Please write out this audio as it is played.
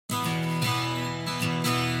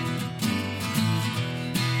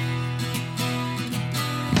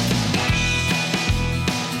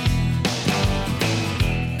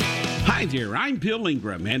there, I'm Bill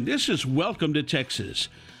Ingram, and this is Welcome to Texas,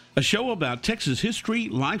 a show about Texas history,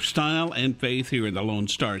 lifestyle, and faith here in the Lone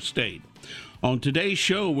Star State. On today's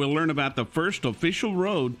show, we'll learn about the first official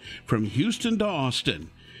road from Houston to Austin.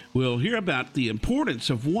 We'll hear about the importance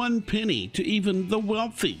of one penny to even the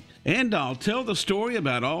wealthy. And I'll tell the story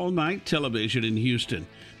about all-night television in Houston.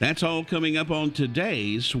 That's all coming up on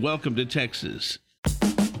today's Welcome to Texas.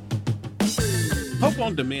 Hope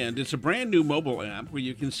on Demand is a brand new mobile app where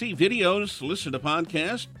you can see videos, listen to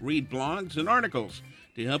podcasts, read blogs, and articles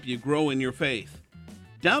to help you grow in your faith.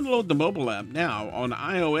 Download the mobile app now on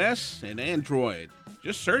iOS and Android.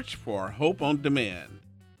 Just search for Hope on Demand.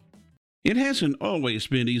 It hasn't always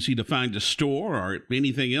been easy to find a store or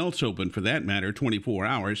anything else open for that matter 24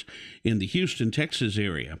 hours in the Houston, Texas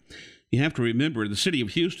area. You have to remember the city of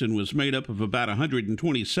Houston was made up of about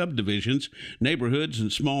 120 subdivisions, neighborhoods,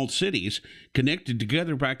 and small cities connected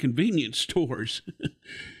together by convenience stores.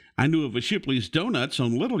 I knew of a Shipley's Donuts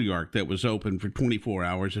on Little York that was open for 24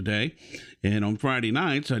 hours a day, and on Friday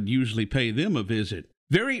nights I'd usually pay them a visit.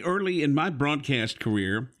 Very early in my broadcast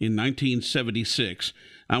career, in 1976,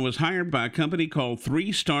 I was hired by a company called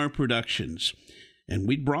 3 Star Productions, and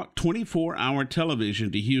we brought 24-hour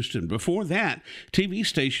television to Houston. Before that, TV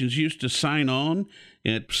stations used to sign on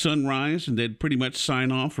at sunrise, and they'd pretty much sign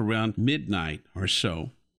off around midnight or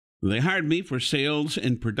so. They hired me for sales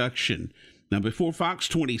and production. Now, before Fox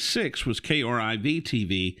 26 was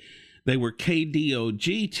KRIV-TV, they were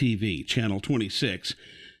KDOG-TV, Channel 26.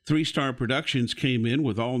 3 Star Productions came in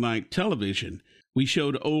with all-night television. We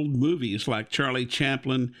showed old movies like Charlie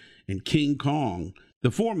Chaplin and King Kong. The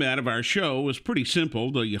format of our show was pretty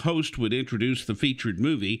simple. The host would introduce the featured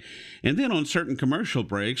movie, and then on certain commercial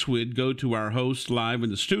breaks, we'd go to our host live in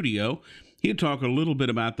the studio. He'd talk a little bit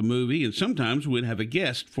about the movie, and sometimes we'd have a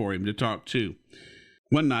guest for him to talk to.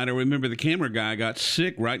 One night, I remember the camera guy got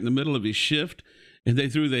sick right in the middle of his shift, and they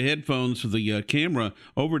threw the headphones of the camera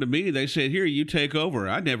over to me. They said, "Here, you take over."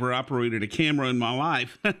 I never operated a camera in my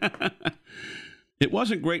life. It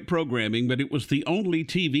wasn't great programming, but it was the only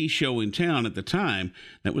TV show in town at the time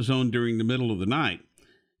that was on during the middle of the night.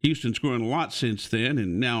 Houston's grown a lot since then,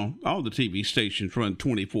 and now all the TV stations run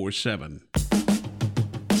 24/7.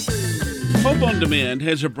 Hope on Demand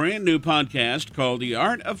has a brand new podcast called The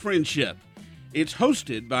Art of Friendship. It's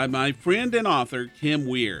hosted by my friend and author, Kim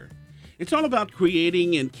Weir. It's all about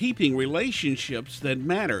creating and keeping relationships that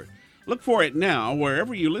matter. Look for it now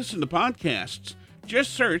wherever you listen to podcasts.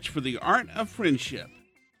 Just search for The Art of Friendship.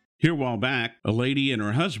 Here a while back, a lady and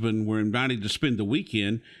her husband were invited to spend the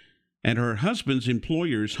weekend at her husband's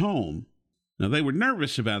employer's home. Now, they were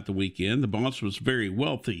nervous about the weekend. The boss was very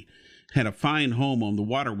wealthy, had a fine home on the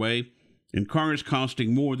waterway, and cars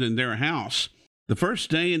costing more than their house. The first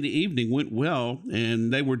day and the evening went well,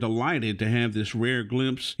 and they were delighted to have this rare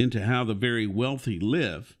glimpse into how the very wealthy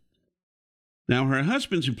live. Now, her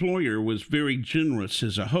husband's employer was very generous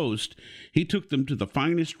as a host. He took them to the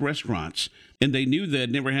finest restaurants, and they knew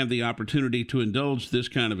they'd never have the opportunity to indulge this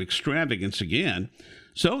kind of extravagance again,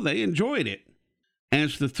 so they enjoyed it.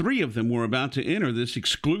 As the three of them were about to enter this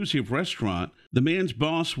exclusive restaurant, the man's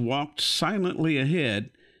boss walked silently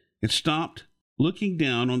ahead and stopped, looking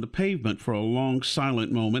down on the pavement for a long,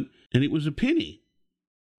 silent moment, and it was a penny.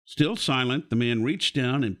 Still silent, the man reached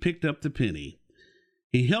down and picked up the penny.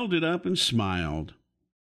 He held it up and smiled,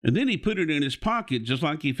 and then he put it in his pocket just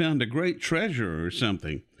like he found a great treasure or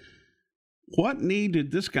something. What need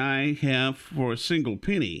did this guy have for a single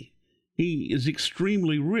penny? He is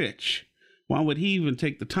extremely rich. Why would he even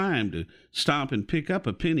take the time to stop and pick up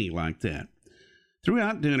a penny like that?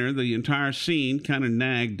 Throughout dinner, the entire scene kind of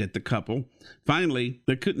nagged at the couple. Finally,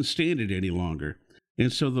 they couldn't stand it any longer.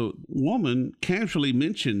 And so the woman casually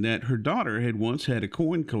mentioned that her daughter had once had a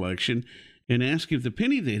coin collection and asked if the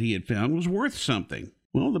penny that he had found was worth something.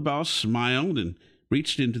 Well, the boss smiled and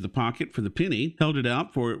reached into the pocket for the penny, held it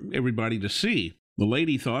out for everybody to see. The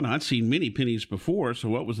lady thought, "I'd seen many pennies before, so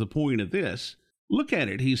what was the point of this?" "Look at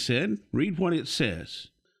it," he said. "Read what it says."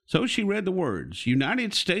 So she read the words,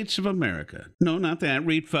 "United States of America." "No, not that.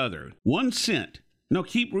 Read further." "1 cent." "No,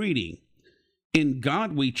 keep reading." "In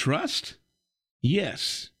God we trust?"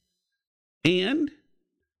 "Yes." And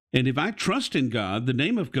if I trust in God, the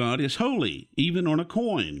name of God is holy, even on a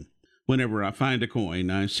coin." Whenever I find a coin,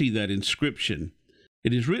 I see that inscription.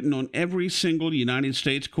 It is written on every single United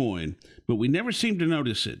States coin, but we never seem to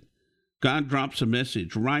notice it. God drops a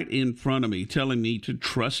message right in front of me telling me to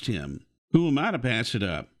trust him. Who am I to pass it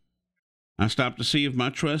up? I stop to see if my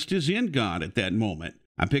trust is in God at that moment.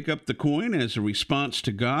 I pick up the coin as a response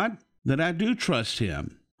to God that I do trust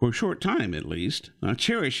him. For a short time, at least. I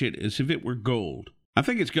cherish it as if it were gold. I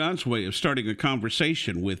think it's God's way of starting a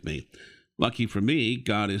conversation with me. Lucky for me,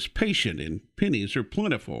 God is patient and pennies are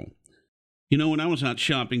plentiful. You know, when I was out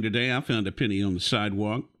shopping today, I found a penny on the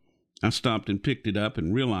sidewalk. I stopped and picked it up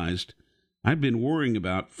and realized I've been worrying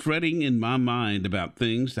about, fretting in my mind about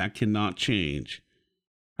things that cannot change.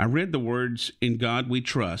 I read the words, "In God we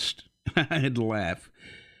trust." I had to laugh.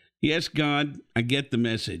 Yes, God, I get the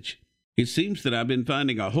message. It seems that I've been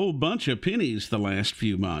finding a whole bunch of pennies the last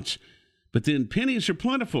few months, but then pennies are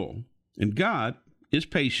plentiful, and God is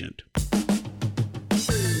patient.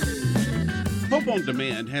 Hope on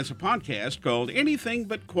Demand has a podcast called Anything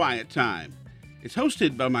But Quiet Time. It's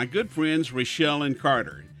hosted by my good friends Rochelle and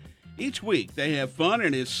Carter. Each week, they have fun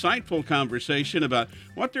and insightful conversation about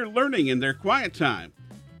what they're learning in their quiet time.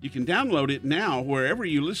 You can download it now wherever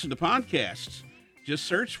you listen to podcasts. Just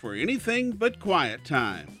search for Anything But Quiet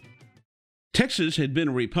Time. Texas had been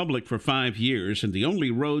a republic for 5 years, and the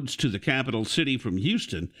only roads to the capital city from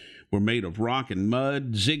Houston were made of rock and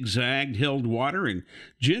mud, zigzagged, held water, and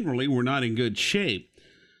generally were not in good shape.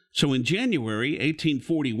 So in January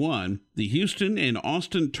 1841, the Houston and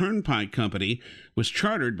Austin Turnpike Company was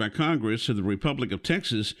chartered by Congress of the Republic of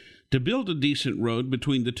Texas to build a decent road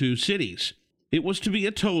between the two cities. It was to be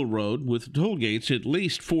a toll road with toll gates at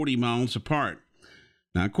least 40 miles apart.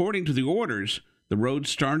 Now, according to the orders, the road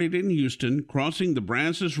started in Houston, crossing the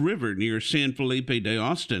Brazos River near San Felipe de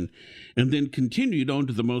Austin, and then continued on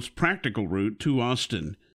to the most practical route to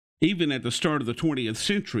Austin. Even at the start of the 20th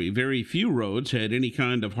century, very few roads had any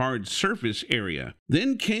kind of hard surface area.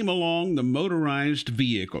 Then came along the motorized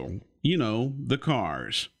vehicle, the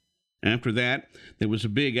cars. After that, there was a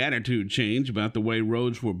big attitude change about the way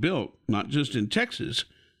roads were built, not just in Texas,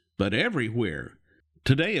 but everywhere.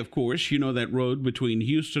 Today, of course, you know that road between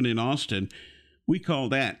Houston and Austin, we call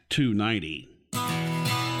that 290.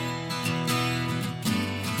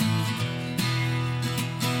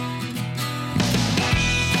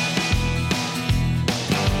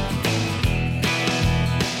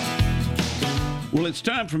 Well, it's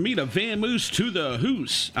time for me to vamoose to the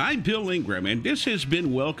hoose. I'm Bill Ingram, and this has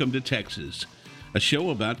been Welcome to Texas, a show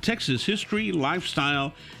about Texas history,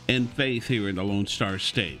 lifestyle, and faith here in the Lone Star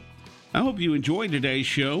State. I hope you enjoyed today's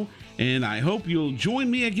show, and I hope you'll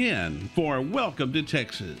join me again for Welcome to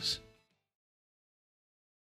Texas.